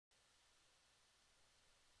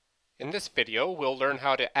In this video, we'll learn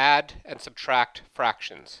how to add and subtract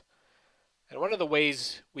fractions. And one of the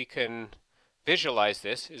ways we can visualize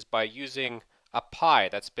this is by using a pie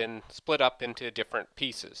that's been split up into different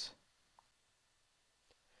pieces.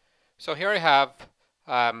 So here I have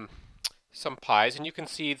some pies, and you can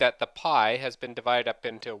see that the pie has been divided up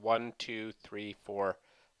into 1, 2, 3, 4,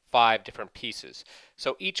 5 different pieces.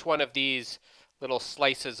 So each one of these little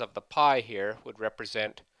slices of the pie here would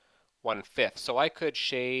represent 1/5. So I could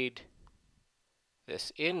shade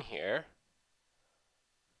this in here,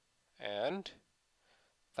 and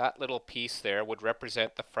that little piece there would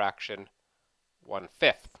represent the fraction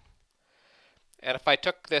 1/5. And if I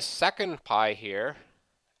took this second pie here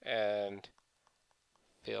and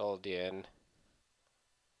filled in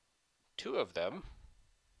two of them,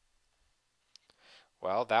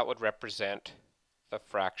 well, that would represent the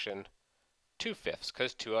fraction 2/5,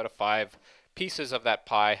 because 2 out of 5 pieces of that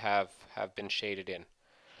pie have been shaded in.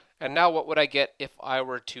 And now what would I get if I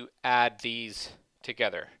were to add these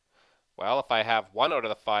together? Well, if I have 1 out of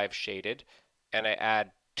the 5 shaded and I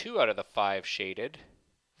add 2 out of the 5 shaded,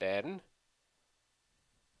 then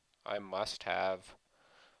I must have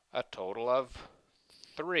a total of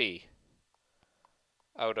 3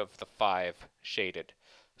 out of the 5 shaded.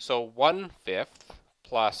 So 1/5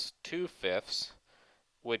 plus 2/5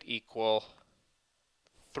 would equal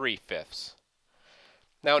 3/5.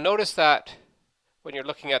 Now notice that when you're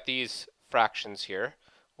looking at these fractions here,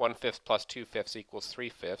 1/5 plus 2/5 equals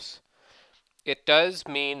 3/5. It does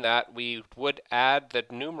mean that we would add the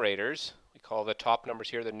numerators, we call the top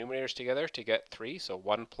numbers here the numerators together to get 3, so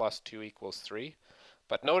 1 plus 2 equals 3.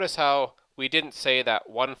 But notice how we didn't say that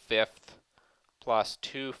 1/5 plus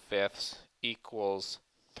 2/5 equals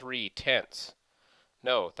 3/10.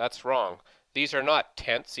 No, that's wrong. These are not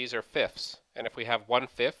tenths, these are fifths. And if we have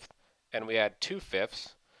 1/5 and we add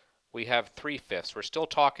 2/5, we have 3/5. We're still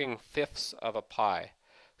talking fifths of a pie.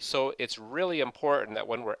 So it's really important that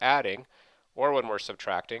when we're adding or when we're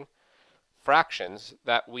subtracting fractions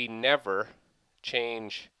that we never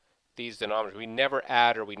change these denominators. We never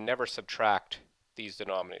add or we never subtract these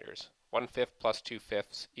denominators. 1/5 plus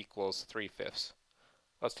 2/5 equals 3/5.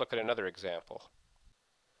 Let's look at another example.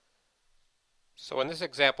 So in this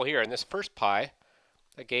example here, in this first pie,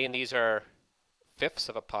 again these are fifths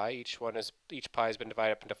of a pie. Each pie has been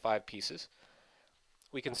divided up into 5 pieces.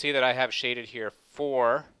 We can see that I have shaded here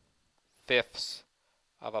 4/5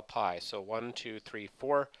 of a pie. So 1, 2, 3,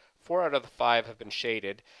 4. 4 out of the 5 have been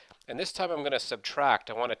shaded. And this time I'm going to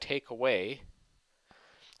subtract. I want to take away,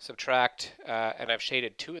 subtract, and I've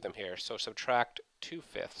shaded 2 of them here. So subtract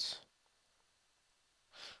 2/5.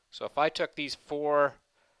 So if I took these 4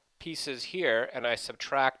 pieces here and I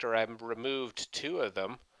subtract or I removed 2 of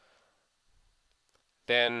them,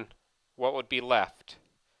 then what would be left?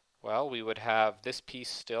 Well, we would have this piece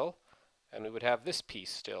still, and we would have this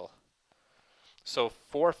piece still. So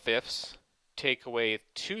 4/5 take away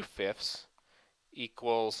 2/5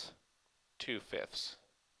 equals 2/5.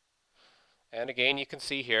 And again, you can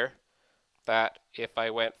see here that if I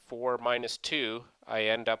went 4 minus 2, I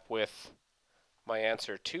end up with my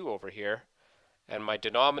answer 2 over here, and my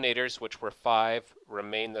denominators, which were 5,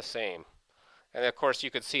 remain the same. And of course, you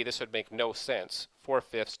could see this would make no sense.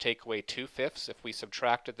 4/5 take away 2/5. If we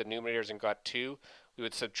subtracted the numerators and got 2, we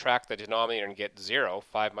would subtract the denominator and get 0.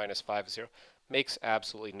 5 minus 5 is 0. Makes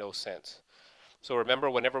absolutely no sense. So remember,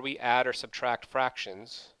 whenever we add or subtract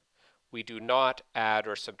fractions, we do not add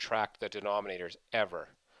or subtract the denominators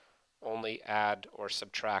ever. Only add or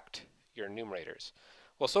subtract your numerators.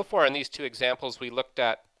 Well, so far in these two examples, we looked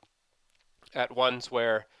at ones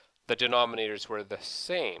where the denominators were the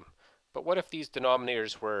same. But what if these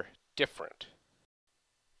denominators were different?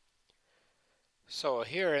 So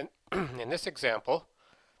here in this example,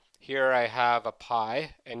 here I have a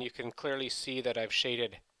pie, and you can clearly see that I've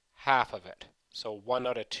shaded half of it. So 1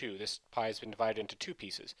 out of 2. This pie has been divided into 2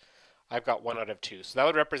 pieces. I've got 1 out of 2. So that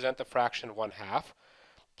would represent the fraction 1/2.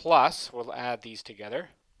 Plus, we'll add these together.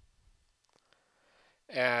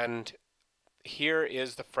 And here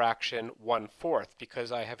is the fraction 1/4,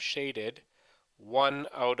 because I have shaded 1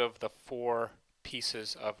 out of the 4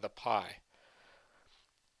 pieces of the pie.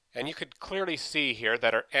 And you could clearly see here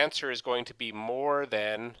that our answer is going to be more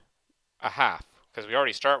than a half, because we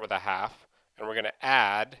already start with a half, and we're going to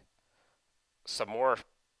add some more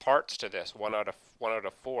parts to this, 1 out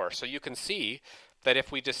of 4. So you can see that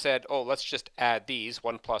if we just said, oh, let's just add these,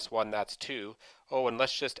 1 plus 1, that's 2. Oh, and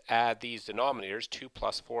let's just add these denominators, 2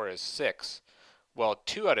 plus 4 is 6. Well,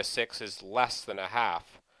 2 out of 6 is less than a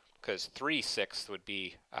half, because 3/6 would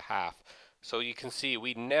be a half. So you can see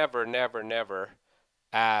we never, never, never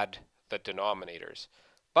add the denominators.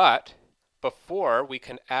 But before we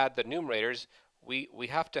can add the numerators, we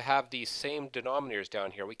have to have these same denominators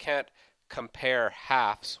down here. We can't compare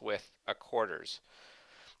halves with a quarters.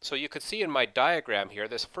 So you could see in my diagram here,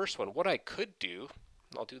 this first one, what I could do,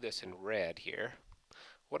 I'll do this in red here,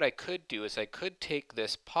 what I could do is I could take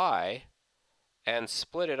this pi and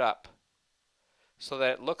split it up so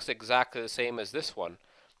that it looks exactly the same as this one.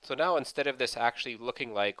 So now instead of this actually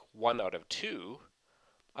looking like 1 out of 2,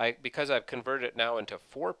 because I've converted it now into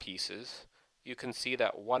 4 pieces, you can see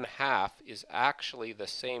that 1/2 is actually the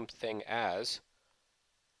same thing as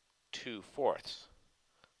 2/4.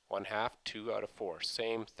 1/2, 2 out of 4,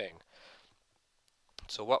 same thing.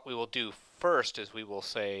 So what we will do first is we will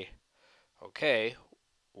say, okay,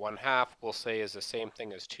 1/2 we'll say is the same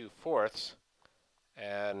thing as 2/4,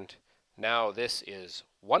 and now this is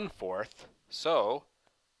 1/4. So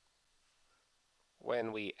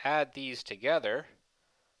when we add these together,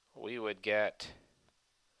 we would get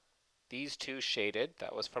these two shaded.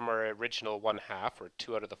 That was from our original 1/2, or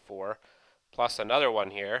 2 out of the 4, plus another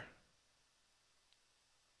one here,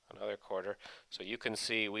 another quarter. So you can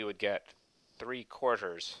see we would get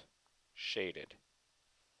 3/4 shaded.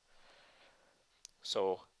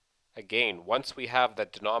 So again, once we have the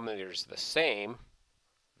denominators the same,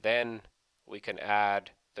 then we can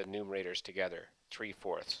add the numerators together,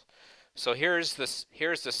 3/4. So here's the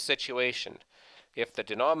situation. If the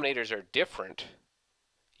denominators are different,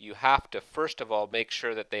 you have to first of all make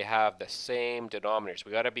sure that they have the same denominators.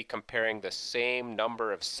 We got to be comparing the same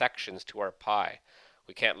number of sections to our pi.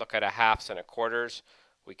 We can't look at a halves and a quarters.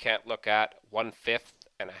 We can't look at 1/5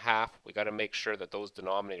 and a half. We got to make sure that those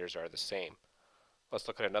denominators are the same. Let's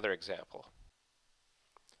look at another example.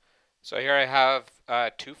 So here I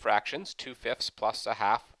have 2 fractions, 2/5 plus a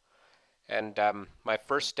half, and my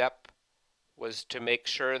first step was to make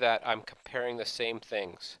sure that I'm comparing the same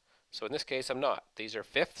things. So in this case I'm not. These are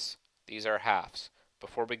fifths, these are halves.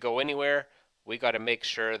 Before we go anywhere, we got to make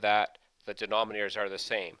sure that the denominators are the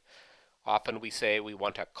same. Often we say we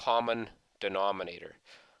want a common denominator.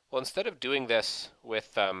 Well, instead of doing this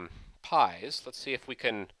with pies, let's see if we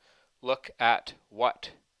can look at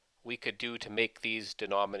what we could do to make these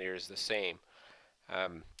denominators the same.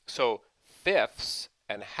 So fifths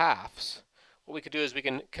and halves, what we could do is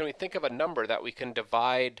can we think of a number that we can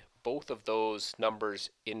divide both of those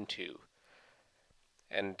numbers into?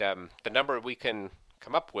 And the number we can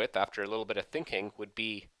come up with after a little bit of thinking would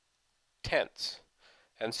be tenths.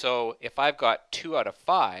 And so if I've got 2 out of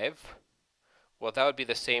 5, well, that would be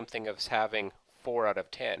the same thing as having 4 out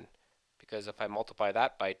of 10. Because if I multiply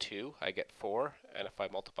that by 2, I get 4, and if I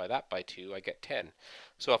multiply that by 2, I get 10.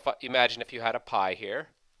 So imagine if you had a pi here.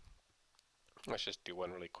 Let's just do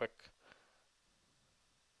one really quick.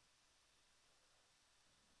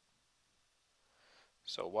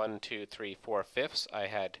 So 1, 2, 3, 4 fifths. I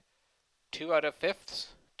had 2 out of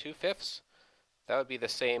fifths, 2 fifths. That would be the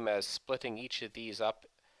same as splitting each of these up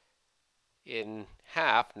in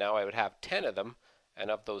half. Now I would have 10 of them, and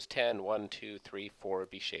of those 10, 1, 2, 3, 4 would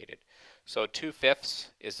be shaded. So 2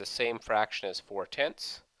 fifths is the same fraction as 4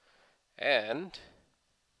 tenths, and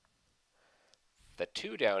the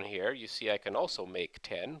 2 down here, you see I can also make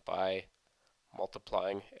 10 by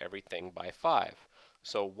multiplying everything by 5.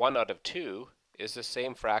 So 1 out of 2 is the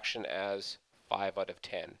same fraction as 5 out of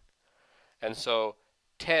 10. And so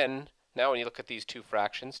 10, now when you look at these two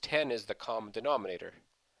fractions, 10 is the common denominator.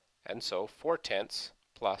 And so 4 tenths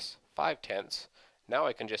plus 5 tenths, now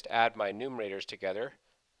I can just add my numerators together,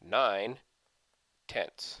 9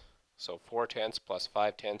 tenths. So 4 tenths plus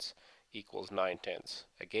 5 tenths equals 9 tenths.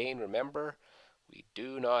 Again, remember, we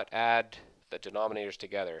do not add the denominators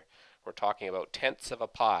together. We're talking about tenths of a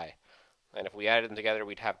pi. And if we added them together,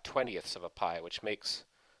 we'd have 20ths of a pi, which makes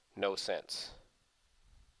no sense.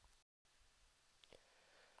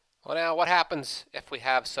 Well, now what happens if we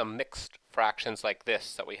have some mixed fractions like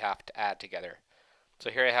this that we have to add together? So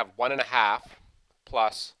here I have 1/2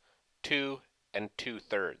 plus 2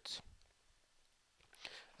 2/3.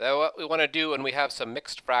 Now what we want to do when we have some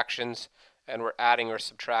mixed fractions and we're adding or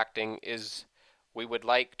subtracting is we would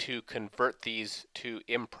like to convert these to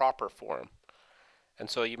improper form. And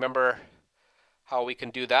so you remember how we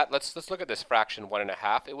can do that? Let's look at this fraction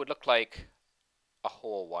 1/2. It would look like a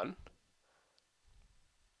whole 1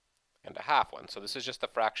 and a half 1. So this is just the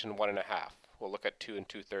fraction 1/2. We'll look at 2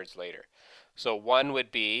 2/3 later. So 1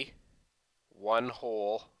 would be one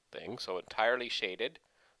whole thing, so entirely shaded.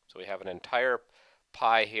 So we have an entire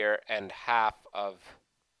pi here and half of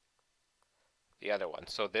the other one.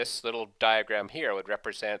 So this little diagram here would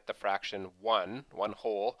represent the fraction 1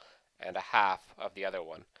 whole, and a half of the other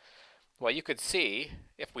one. Well, you could see,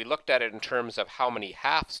 if we looked at it in terms of how many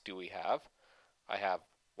halves do we have, I have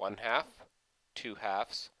 1/2, 2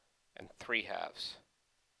 halves, and 3 halves.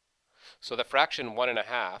 So the fraction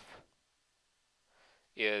 1.5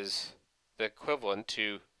 is the equivalent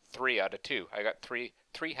to 3 out of 2. I got three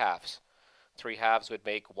halves. 3 halves would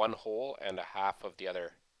make 1 whole and a half of the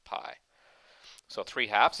other pie. So 3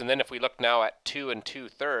 halves. And then if we look now at 2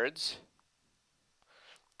 2/3,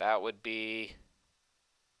 that would be,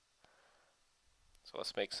 so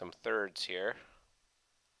let's make some thirds here.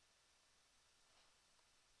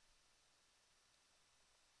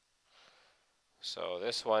 So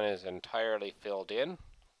this one is entirely filled in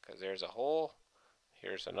because there's a hole,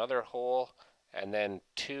 here's another hole, and then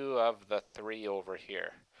 2 of the 3 over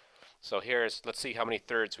here. So here's, let's see how many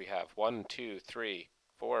thirds we have. 1, 2, 3,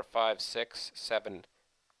 4, 5, 6, 7,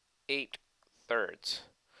 8 thirds.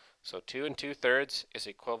 So 2 2/3 is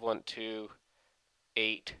equivalent to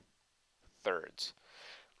 8 thirds.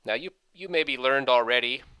 Now you maybe learned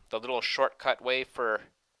already the little shortcut way for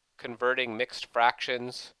converting mixed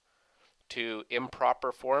fractions to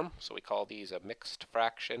improper form. So we call these a mixed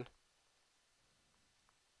fraction.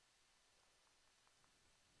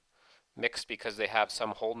 Mixed because they have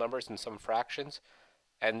some whole numbers and some fractions.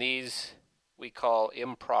 And these we call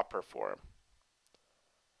improper form.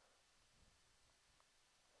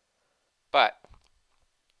 But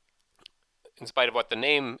in spite of what the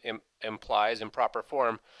name implies, improper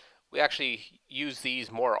form, we actually use these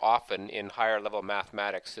more often in higher level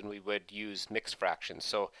mathematics than we would use mixed fractions.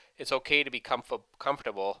 So it's okay to be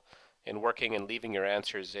comfortable in working and leaving your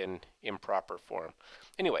answers in improper form.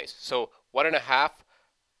 Anyways, so 1.5,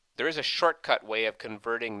 there is a shortcut way of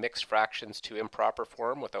converting mixed fractions to improper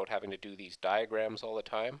form without having to do these diagrams all the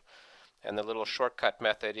time. And the little shortcut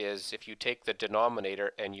method is if you take the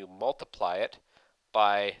denominator and you multiply it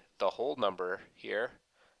by the whole number here,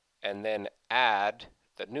 and then add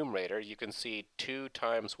the numerator, you can see 2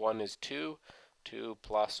 times 1 is 2, 2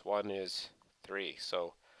 plus 1 is 3,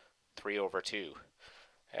 so 3 over 2.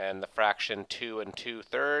 And the fraction 2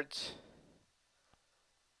 2/3,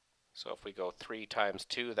 so if we go 3 times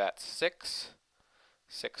 2, that's 6.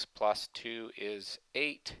 6 plus 2 is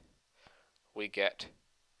 8. We get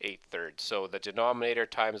 8 thirds. So the denominator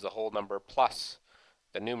times the whole number plus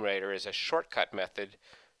the numerator is a shortcut method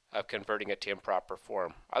of converting it to improper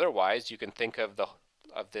form. Otherwise, you can think of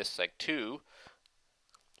this like 2.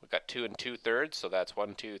 We've got 2 2/3, so that's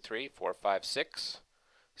 1, 2, 3, 4, 5, 6.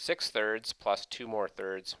 6 thirds plus 2 more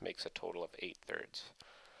thirds makes a total of 8 thirds.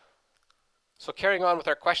 So carrying on with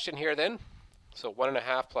our question here then. So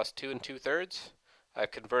 1.5 plus 2 2/3.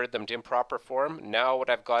 I've converted them to improper form. Now what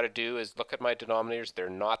I've got to do is look at my denominators. They're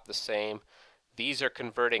not the same. These are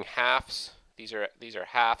converting halves. These are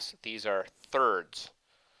halves. These are thirds.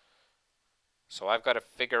 So I've got to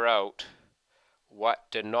figure out what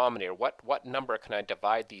denominator, what number can I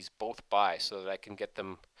divide these both by so that I can get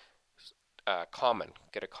them common,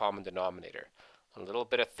 get a common denominator. A little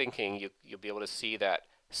bit of thinking, you'll be able to see that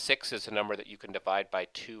 6 is a number that you can divide by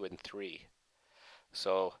 2 and 3.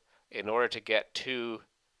 So in order to get 2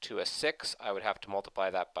 to a 6, I would have to multiply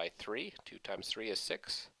that by 3. 2 times 3 is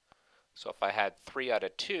 6. So if I had 3 out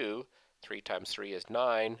of 2, 3 times 3 is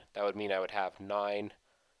 9. That would mean I would have 9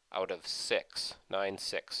 out of 6. 9,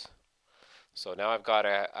 6. So now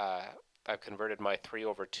I've converted my 3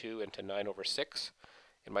 over 2 into 9 over 6.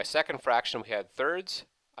 In my second fraction, we had thirds.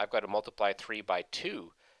 I've got to multiply 3 by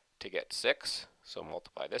 2 to get 6. So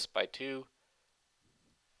multiply this by 2.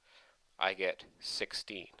 I get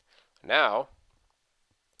 16. Now,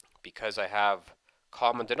 because I have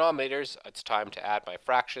common denominators, it's time to add my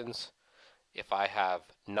fractions. If I have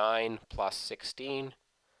 9 plus 16,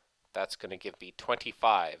 that's going to give me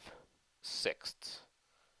 25 sixths.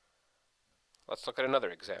 Let's look at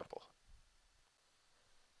another example.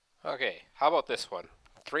 Okay, how about this one?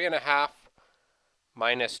 3.5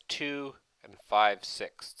 minus 2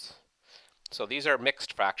 5/6. So these are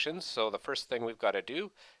mixed fractions, so the first thing we've got to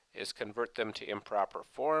do is convert them to improper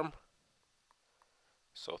form.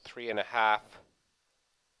 So 3.5,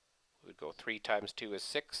 we would go 3 times 2 is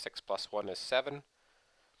 6, 6 plus 1 is 7.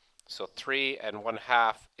 So 3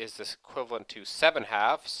 1/2 is this equivalent to 7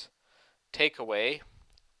 halves. Take away,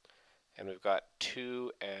 and we've got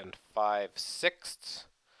 2 5/6.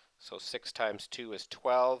 So 6 times 2 is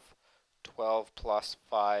 12. 12 plus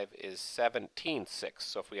 5 is 17/6.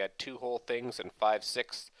 So if we had 2 whole things and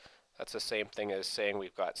 5/6, that's the same thing as saying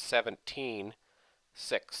we've got 17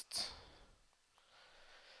 sixths.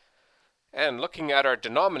 And looking at our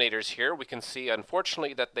denominators here, we can see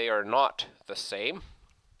unfortunately that they are not the same.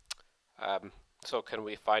 So can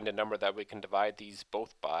we find a number that we can divide these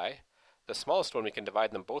both by? The smallest one we can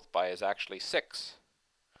divide them both by is actually 6.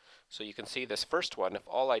 So you can see this first one, if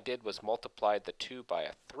all I did was multiply the 2 by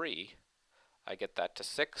a 3, I get that to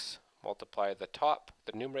 6. Multiply the top,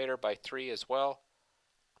 the numerator, by 3 as well.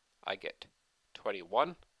 I get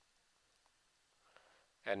 21.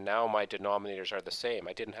 And now my denominators are the same.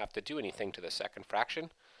 I didn't have to do anything to the second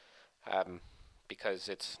fraction because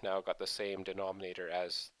it's now got the same denominator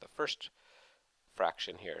as the first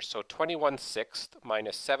fraction here. So 21 sixths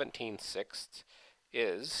minus 17 sixths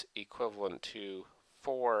is equivalent to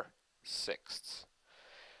 4 sixths.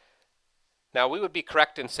 Now we would be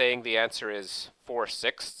correct in saying the answer is 4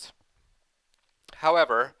 sixths.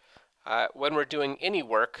 However, when we're doing any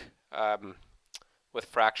work with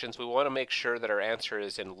fractions, we want to make sure that our answer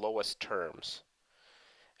is in lowest terms.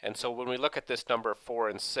 And so when we look at this number 4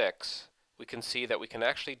 and 6, we can see that we can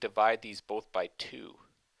actually divide these both by 2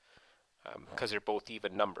 because they're both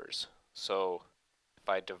even numbers. So if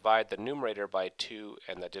I divide the numerator by 2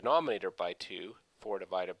 and the denominator by 2, 4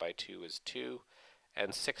 divided by 2 is 2,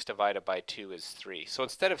 and 6 divided by 2 is 3. So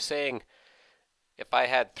instead of saying if I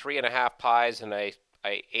had 3.5 pies and I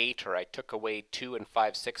ate or I took away 2 and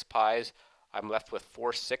 5/6 pies, I'm left with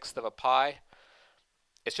 4/6 of a pie.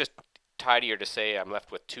 It's just tidier to say I'm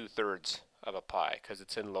left with 2/3 of a pie because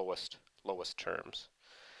it's in lowest terms.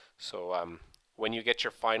 So when you get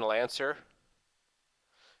your final answer,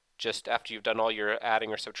 just after you've done all your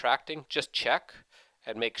adding or subtracting, just check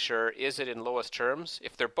and make sure, is it in lowest terms?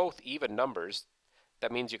 If they're both even numbers,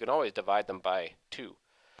 that means you can always divide them by 2.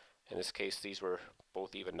 In this case, these were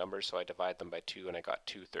both even numbers, so I divide them by 2 and I got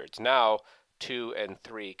 2/3. Now 2 and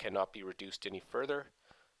 3 cannot be reduced any further,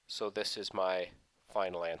 so this is my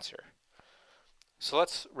final answer. So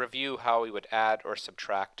let's review how we would add or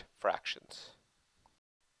subtract fractions.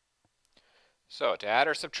 So to add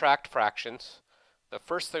or subtract fractions, the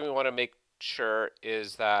first thing we want to make sure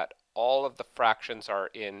is that all of the fractions are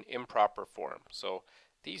in improper form. So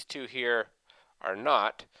these two here are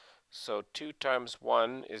not. So 2 times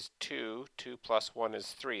 1 is 2, 2 plus 1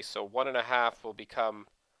 is 3. So 1.5 will become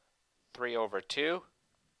 3/2.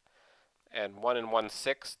 And 1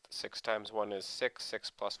 1/6, 6 times 1 is 6, 6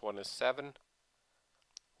 plus 1 is 7,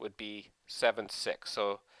 would be 7/6.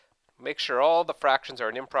 So make sure all the fractions are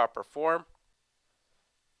in improper form.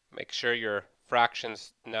 Make sure your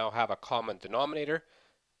fractions now have a common denominator.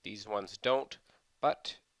 These ones don't,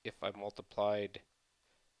 but if I multiplied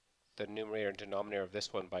the numerator and denominator of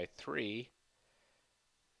this one by 3,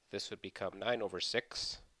 this would become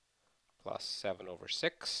 9/6 plus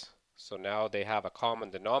 7/6. So now they have a common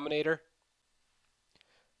denominator.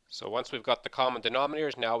 So once we've got the common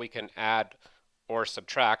denominators, now we can add or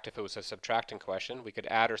subtract. If it was a subtracting question, we could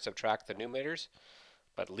add or subtract the numerators,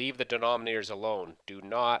 but leave the denominators alone. Do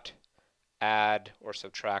not add or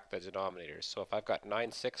subtract the denominators. So if I've got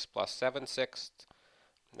 9/6 plus 7/6,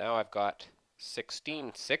 now I've got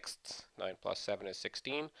 16/6. 9 plus 7 is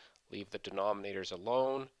 16. Leave the denominators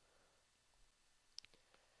alone.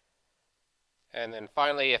 And then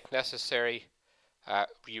finally, if necessary,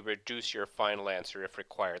 you reduce your final answer if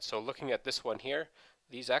required. So looking at this one here,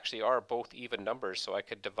 these actually are both even numbers, so I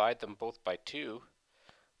could divide them both by 2.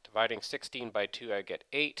 Dividing 16 by 2, I get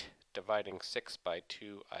 8. Dividing 6 by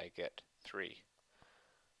 2, I get 3.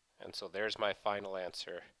 And so there's my final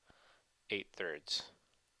answer, 8/3.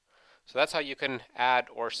 So that's how you can add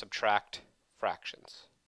or subtract fractions.